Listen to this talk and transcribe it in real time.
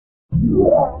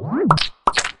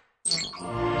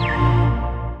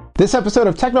This episode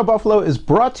of Techno Buffalo is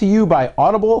brought to you by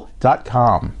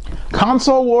Audible.com.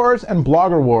 Console Wars and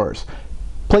Blogger Wars.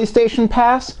 PlayStation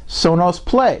Pass, Sonos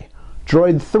Play.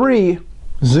 Droid 3,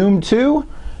 Xoom 2,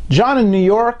 John in New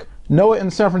York, Noah in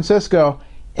San Francisco,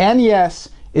 and yes,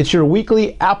 it's your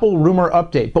weekly Apple rumor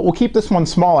update, but we'll keep this one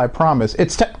small, I promise.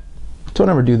 Don't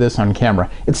ever do this on camera.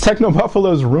 It's Techno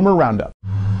Buffalo's Rumor Roundup.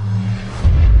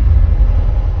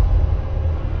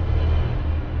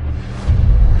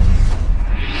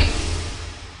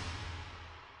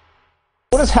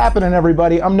 What is happening,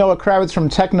 everybody? I'm Noah Kravitz from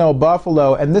Techno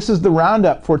Buffalo, and this is the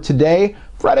roundup for today,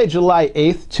 Friday, July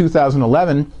 8th,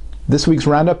 2011. This week's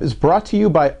roundup is brought to you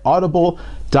by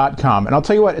Audible.com. And I'll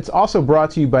tell you what, it's also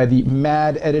brought to you by the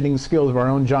mad editing skills of our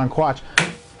own John Quach.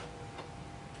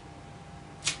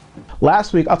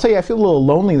 Last week, I'll tell you, I feel a little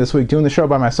lonely this week doing the show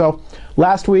by myself.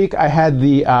 Last week, I had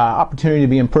the opportunity to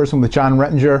be in person with John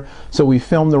Rettinger, so we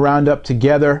filmed the roundup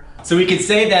together. So we could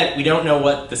say that we don't know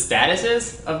what the status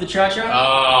is of the Cha-Cha?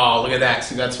 Oh, look at that.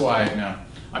 See, that's why, no.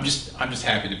 I'm just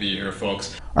happy to be here,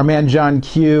 folks. Our man John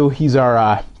Q, he's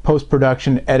our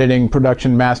post-production, editing,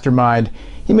 production mastermind.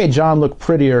 He made John look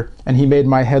prettier, and he made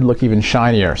my head look even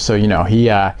shinier. So, you know, he's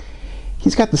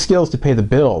got the skills to pay the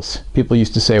bills, people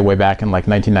used to say way back in like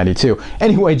 1992.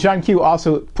 Anyway, John Q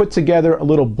also put together a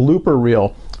little blooper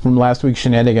reel from last week's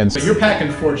shenanigans. But you're packing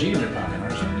 4G in your pocket,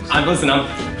 aren't you?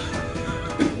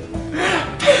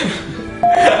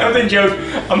 I'm a joke.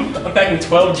 I'm packing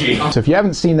 12G. So if you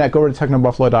haven't seen that, go over to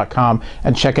technobuffalo.com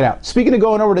and check it out. Speaking of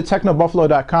going over to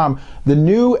technobuffalo.com, the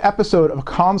new episode of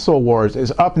Console Wars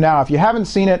is up now. If you haven't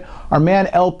seen it, our man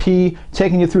LP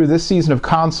taking you through this season of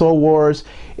Console Wars.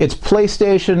 It's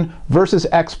PlayStation versus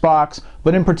Xbox,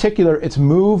 but in particular, it's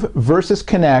Move versus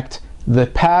Kinect. The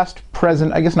past,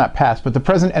 present, I guess not past, but the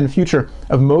present and future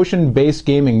of motion-based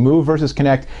gaming, Move versus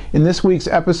Kinect. In this week's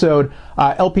episode,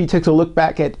 LP takes a look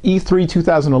back at E3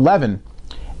 2011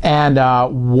 and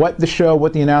what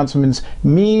the announcements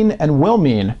mean and will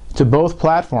mean to both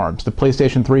platforms, the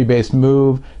PlayStation 3-based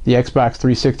Move, the Xbox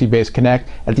 360-based Kinect.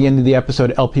 At the end of the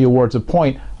episode, LP awards a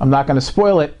point. I'm not going to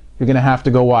spoil it. You're going to have to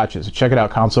go watch it. So check it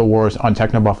out, Console Wars on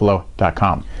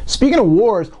technobuffalo.com. Speaking of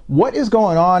wars, what is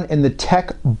going on in the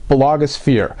tech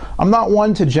blogosphere? I'm not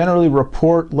one to generally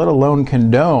report, let alone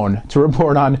condone, to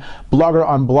report on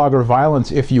blogger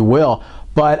violence, if you will.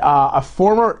 But a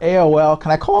former AOL, can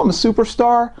I call him a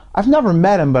superstar? I've never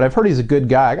met him, but I've heard he's a good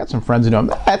guy. I got some friends who know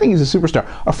him. I think he's a superstar.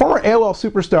 A former AOL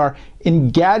superstar,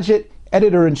 Engadget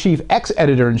editor-in-chief,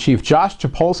 ex-editor-in-chief Josh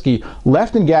Topolsky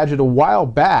left Engadget a while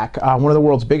back, one of the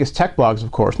world's biggest tech blogs,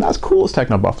 of course. Not as cool as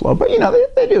Techno Buffalo, but you know,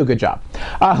 they do a good job.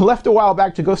 Left a while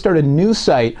back to go start a new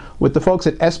site with the folks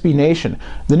at SB Nation.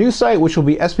 The new site, which will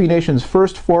be SB Nation's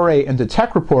first foray into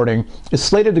tech reporting, is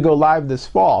slated to go live this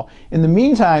fall. In the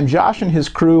meantime, Josh and his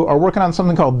crew are working on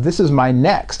something called This Is My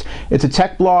Next. It's a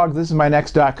tech blog,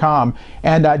 thisismynext.com,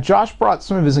 and Josh brought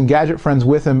some of his Engadget friends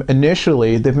with him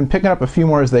initially. They've been picking up a few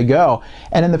more as they go.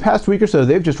 And in the past week or so,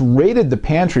 they've just raided the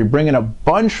pantry, bringing a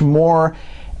bunch more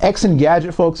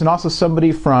ex-Engadget folks and also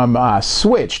somebody from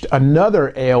Switched,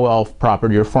 another AOL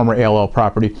property or former AOL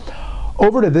property,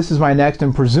 over to This Is My Next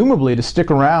and presumably to stick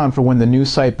around for when the new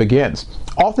site begins.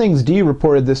 All Things D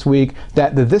reported this week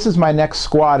that the This Is My Next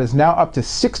squad is now up to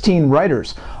 16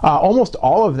 writers, almost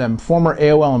all of them former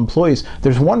AOL employees.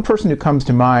 There's one person who comes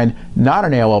to mind, not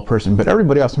an AOL person, but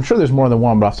everybody else. I'm sure there's more than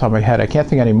one, but off the top of my head, I can't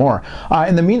think anymore.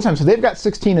 In the meantime, so they've got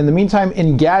 16. In the meantime,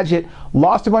 Engadget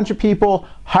lost a bunch of people,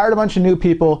 hired a bunch of new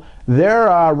people. They're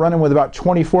running with about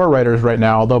 24 writers right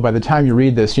now, although by the time you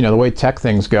read this, you know, the way tech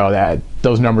things go,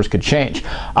 those numbers could change.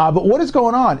 But what is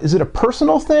going on? Is it a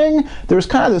personal thing? There's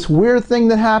kind of this weird thing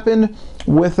that happened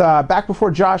with back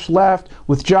before Josh left,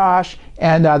 with Josh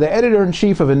and the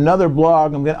editor-in-chief of another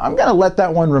blog. I'm gonna let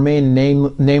that one remain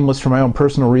nameless for my own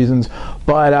personal reasons,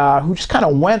 but who just kind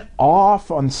of went off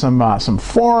on some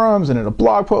forums and in a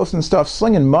blog post and stuff,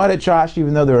 slinging mud at Josh,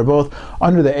 even though they were both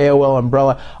under the AOL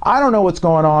umbrella. I don't know what's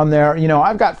going on there. You know,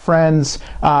 I've got friends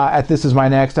at This Is My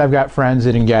Next. I've got friends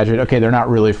at Engadget. Okay, they're not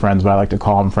really friends, but I like to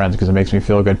call them friends because it makes me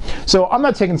feel good. So I'm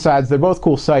not taking sides. They're both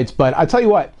cool sites, but I tell you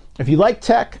what, if you like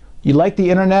tech, you like the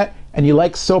internet, and you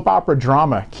like soap opera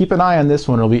drama, keep an eye on this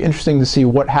one. It'll be interesting to see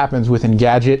what happens with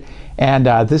Engadget. And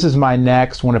This Is My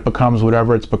Next when it becomes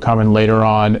whatever it's becoming later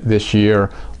on this year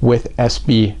with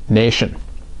SB Nation.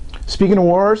 Speaking of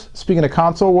wars, speaking of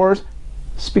console wars,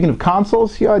 speaking of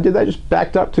consoles, see how I did that? Just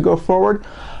backed up to go forward.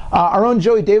 Our own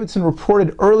Joey Davidson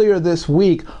reported earlier this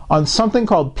week on something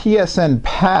called PSN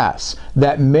Pass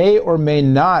that may or may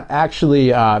not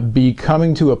actually be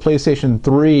coming to a PlayStation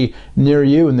 3 near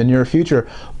you in the near future.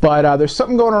 But there's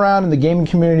something going around in the gaming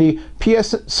community.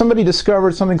 Somebody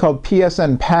discovered something called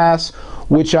PSN Pass,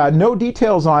 which no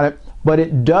details on it, but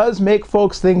it does make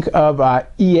folks think of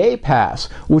EA Pass,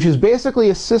 which is basically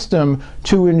a system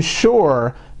to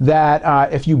ensure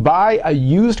that if you buy a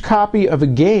used copy of a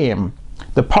game,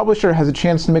 the publisher has a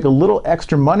chance to make a little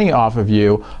extra money off of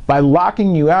you by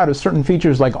locking you out of certain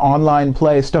features like online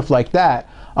play, stuff like that,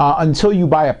 until you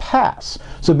buy a pass.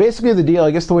 So basically the deal,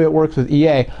 I guess the way it works with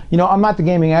EA, you know, I'm not the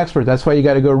gaming expert, that's why you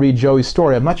got to go read Joey's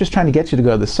story. I'm not just trying to get you to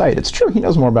go to the site. It's true, he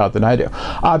knows more about it than I do.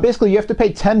 Basically you have to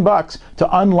pay $10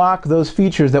 to unlock those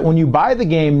features that when you buy the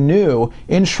game new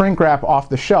in shrink wrap off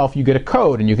the shelf, you get a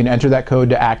code and you can enter that code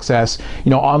to access,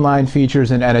 you know, online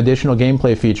features and additional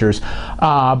gameplay features.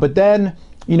 But then,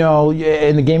 you know,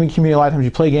 in the gaming community, a lot of times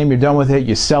you play a game, you're done with it,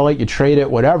 you sell it, you trade it,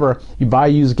 whatever, you buy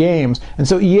used games. And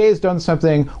so EA has done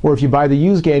something where if you buy the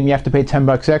used game, you have to pay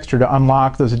 $10 extra to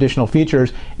unlock those additional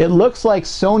features. It looks like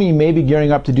Sony may be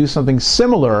gearing up to do something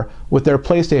similar with their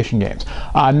PlayStation games.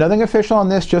 Nothing official on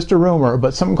this, just a rumor,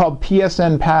 but something called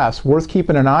PSN Pass, worth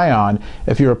keeping an eye on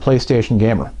if you're a PlayStation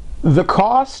gamer. The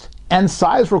cost and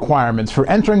size requirements for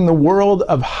entering the world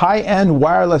of high-end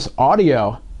wireless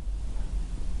audio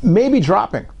may be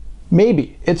dropping.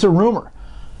 Maybe. It's a rumor.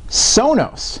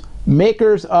 Sonos,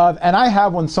 makers of, and I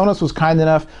have one, Sonos was kind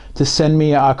enough to send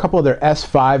me a couple of their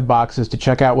S5 boxes to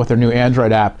check out with their new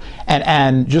Android app,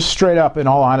 and just straight up, in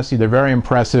all honesty, they're very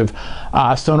impressive.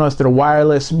 Sonos, their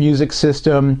wireless music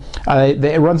system,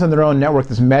 it runs on their own network,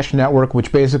 this mesh network,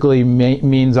 which basically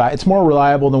means it's more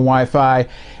reliable than Wi-Fi.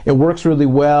 It works really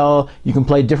well. You can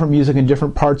play different music in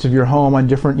different parts of your home on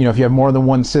different, you know, if you have more than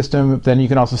one system, then you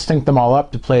can also sync them all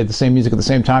up to play the same music at the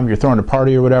same time if you're throwing a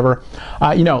party or whatever.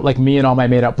 You know, like me and all my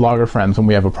made-up blogger friends when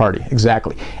we have a party.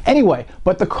 Exactly. Anyway,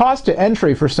 but the cost to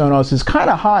entry for Sonos is kind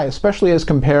of high, especially as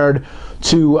compared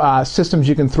to systems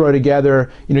you can throw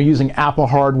together, you know, using Apple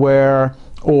hardware,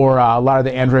 or a lot of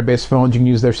the Android-based phones, you can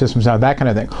use their systems now, that kind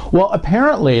of thing. Well,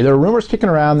 apparently, there are rumors kicking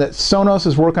around that Sonos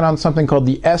is working on something called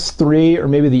the S3, or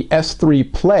maybe the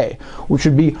S3 Play, which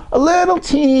would be a little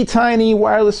teeny tiny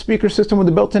wireless speaker system with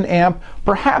a built-in amp,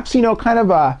 perhaps, you know, kind of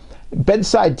a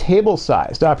bedside table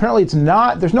sized. Apparently it's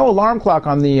not, there's no alarm clock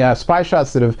on the spy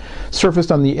shots that have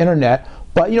surfaced on the internet,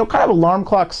 but, you know, kind of alarm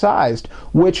clock sized,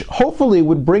 which hopefully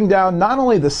would bring down not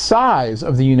only the size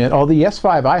of the unit, although the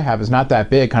S5 I have is not that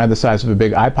big, kind of the size of a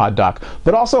big iPod dock,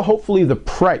 but also hopefully the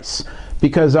price,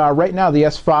 because right now the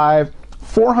S5,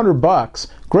 $400,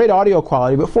 great audio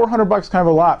quality, but $400 kind of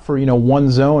a lot for, you know, one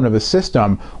zone of a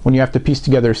system when you have to piece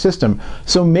together a system.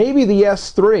 So maybe the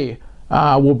S3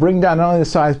 will bring down not only the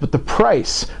size but the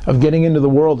price of getting into the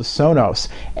world of Sonos.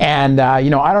 And you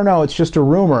know, I don't know, it's just a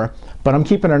rumor, but I'm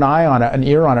keeping an eye on it, an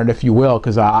ear on it, if you will,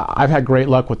 because I've had great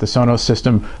luck with the Sonos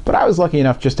system, but I was lucky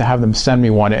enough just to have them send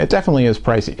me one. It definitely is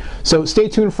pricey. So stay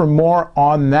tuned for more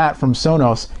on that from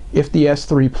Sonos if the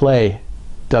S3 Play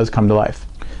does come to life.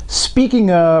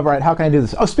 Speaking of, all right, how can I do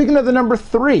this? Oh, speaking of the number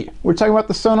 3, we're talking about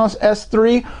the Sonos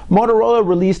S3. Motorola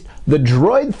released the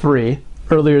Droid 3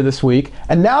 earlier this week,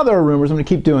 and now there are rumors, I'm going to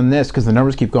keep doing this because the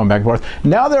numbers keep going back and forth.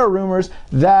 Now there are rumors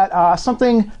that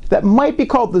something that might be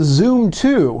called the Xoom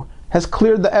 2 has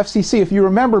cleared the FCC. If you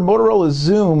remember, Motorola's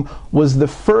Xoom was the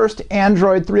first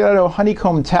Android 3.0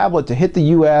 honeycomb tablet to hit the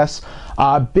US.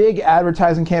 Big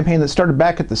advertising campaign that started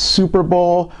back at the Super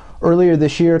Bowl earlier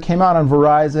this year, came out on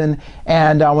Verizon,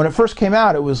 and when it first came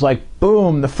out, it was like,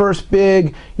 boom, the first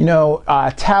big, you know,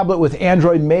 tablet with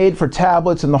Android made for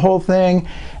tablets and the whole thing.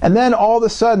 And then all of a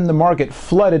sudden, the market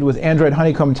flooded with Android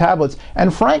honeycomb tablets,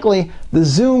 and frankly, the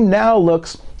Xoom now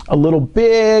looks a little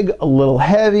big, a little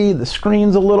heavy, the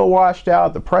screen's a little washed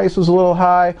out, the price was a little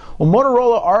high. Well,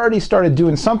 Motorola already started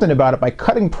doing something about it by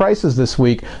cutting prices this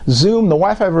week. Xoom, the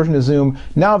Wi-Fi version of Xoom,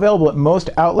 now available at most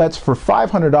outlets for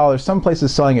 $500, some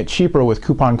places selling it cheaper with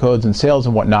coupon codes and sales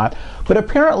and whatnot. But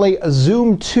apparently a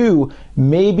Xoom 2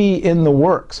 may be in the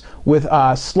works with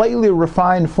a slightly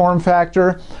refined form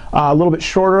factor, a little bit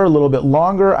shorter, a little bit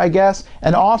longer, I guess,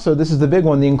 and also, this is the big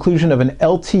one, the inclusion of an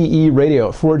LTE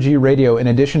radio, 4G radio, in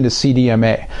addition to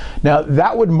CDMA. Now,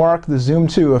 that would mark the Xoom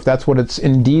 2, if that's what it's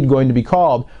indeed going to be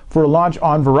called, for a launch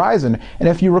on Verizon. And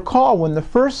if you recall, when the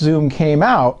first Xoom came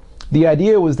out, the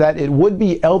idea was that it would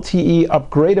be LTE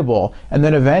upgradable, and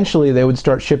then eventually they would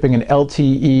start shipping an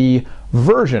LTE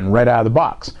version right out of the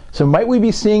box. So might we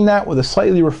be seeing that with a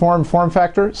slightly reformed form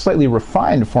factor, slightly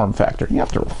refined form factor? You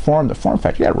have to reform the form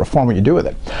factor. You got to reform what you do with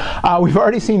it. We've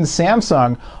already seen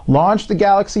Samsung launch the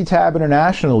Galaxy Tab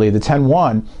internationally, the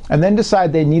 10.1, and then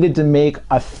decide they needed to make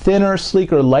a thinner,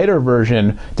 sleeker, lighter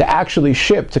version to actually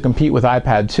ship to compete with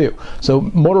iPad 2. So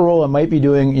Motorola might be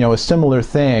doing, a similar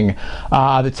thing.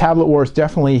 The tablet war is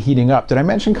definitely heating up. Did I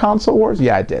mention console wars?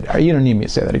 Yeah, I did. You don't need me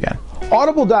to say that again.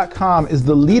 Audible.com is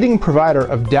the leading provider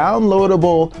of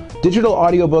downloadable digital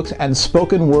audiobooks and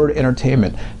spoken word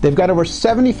entertainment. They've got over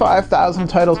 75,000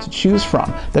 titles to choose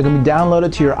from that can be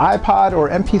downloaded to your iPod or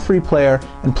MP3 player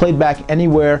and played back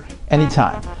anywhere,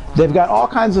 anytime. They've got all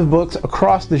kinds of books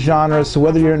across the genres, so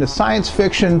whether you're into science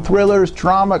fiction, thrillers,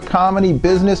 drama, comedy,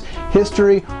 business,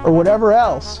 history, or whatever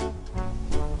else,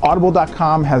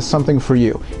 Audible.com has something for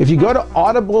you. If you go to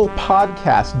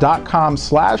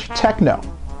audiblepodcast.com/techno,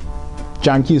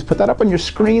 John Hughes put that up on your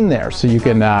screen there so you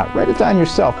can write it down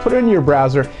yourself, put it in your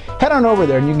browser, head on over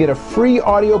there and you can get a free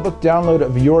audiobook download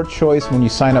of your choice when you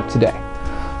sign up today.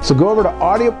 So go over to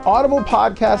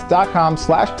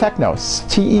audiblepodcast.com/techno,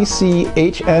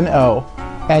 TECHNO,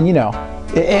 and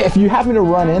if you happen to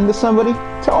run into somebody,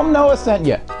 tell them Noah sent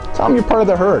you. Tell them you're part of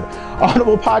the herd.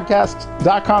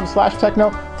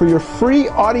 audiblepodcast.com/techno for your free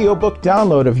audiobook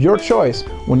download of your choice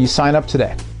when you sign up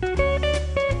today.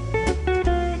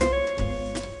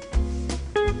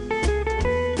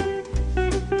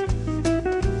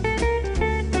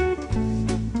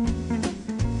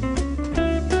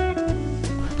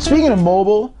 Speaking of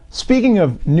mobile, speaking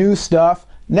of new stuff,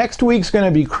 next week's going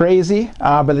to be crazy.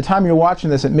 By the time you're watching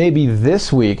this, it may be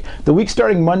this week. The week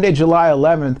starting Monday, July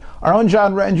 11th, our own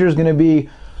John Rettinger is going to be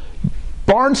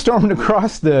barnstorming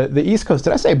across the East Coast.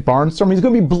 Did I say barnstorm? He's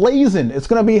going to be blazing. It's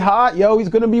going to be hot, He's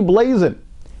going to be blazing.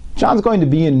 John's going to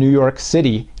be in New York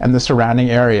City and the surrounding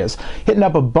areas, hitting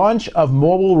up a bunch of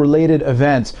mobile-related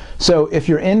events. So if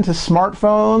you're into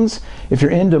smartphones, if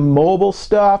you're into mobile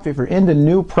stuff, if you're into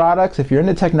new products, if you're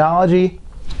into technology,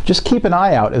 just keep an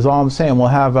eye out is all I'm saying. We'll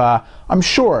have, I'm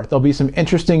sure there'll be some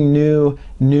interesting new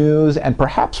news and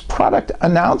perhaps product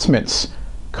announcements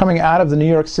coming out of the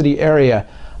New York City area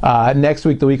next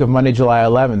week, the week of Monday, July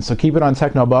 11th. So keep it on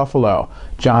Techno Buffalo.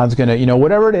 John's going to,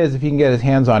 whatever it is, if he can get his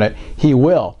hands on it, he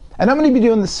will. And I'm going to be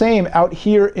doing the same out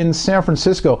here in San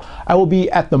Francisco. I will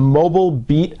be at the Mobile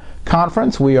Beat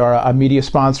Conference. We are a media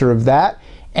sponsor of that.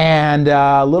 And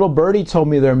Little Birdie told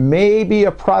me there may be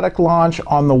a product launch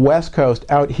on the West Coast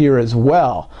out here as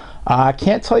well. I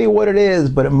can't tell you what it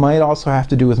is, but it might also have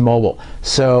to do with mobile.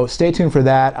 So stay tuned for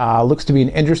that. Looks to be an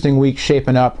interesting week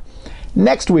shaping up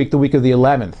next week, the week of the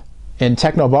 11th, in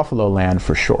Techno Buffalo land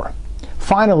for sure.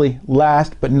 Finally,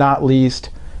 last but not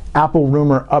least, Apple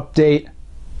rumor update.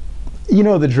 You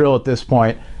know the drill at this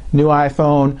point. New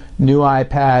iPhone, new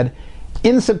iPad.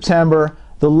 In September,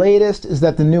 the latest is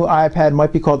that the new iPad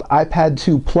might be called iPad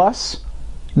 2 Plus,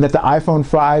 and that the iPhone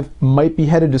 5 might be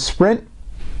headed to Sprint.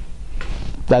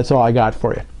 That's all I got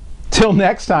for you. Till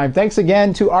next time, thanks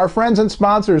again to our friends and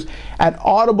sponsors at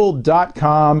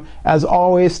Audible.com. As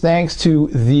always, thanks to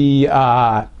the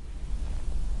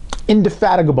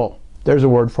indefatigable, there's a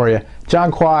word for you,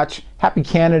 John Quach. Happy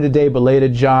Canada Day,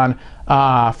 belated, John,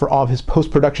 for all of his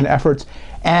post-production efforts.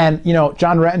 And,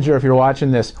 John Rettinger, if you're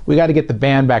watching this, we got to get the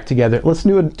band back together. Let's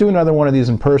do another one of these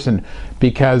in person,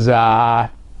 because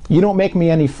you don't make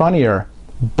me any funnier,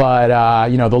 but,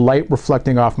 the light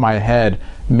reflecting off my head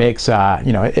makes,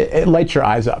 it lights your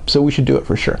eyes up. So we should do it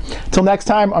for sure. Till next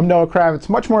time, I'm Noah Kravitz.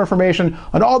 Much more information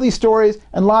on all these stories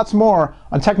and lots more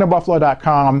on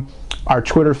technobuffalo.com, our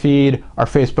Twitter feed, our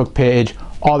Facebook page,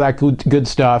 all that good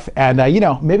stuff. And,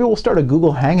 maybe we'll start a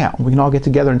Google Hangout and we can all get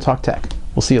together and talk tech.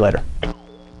 We'll see you later.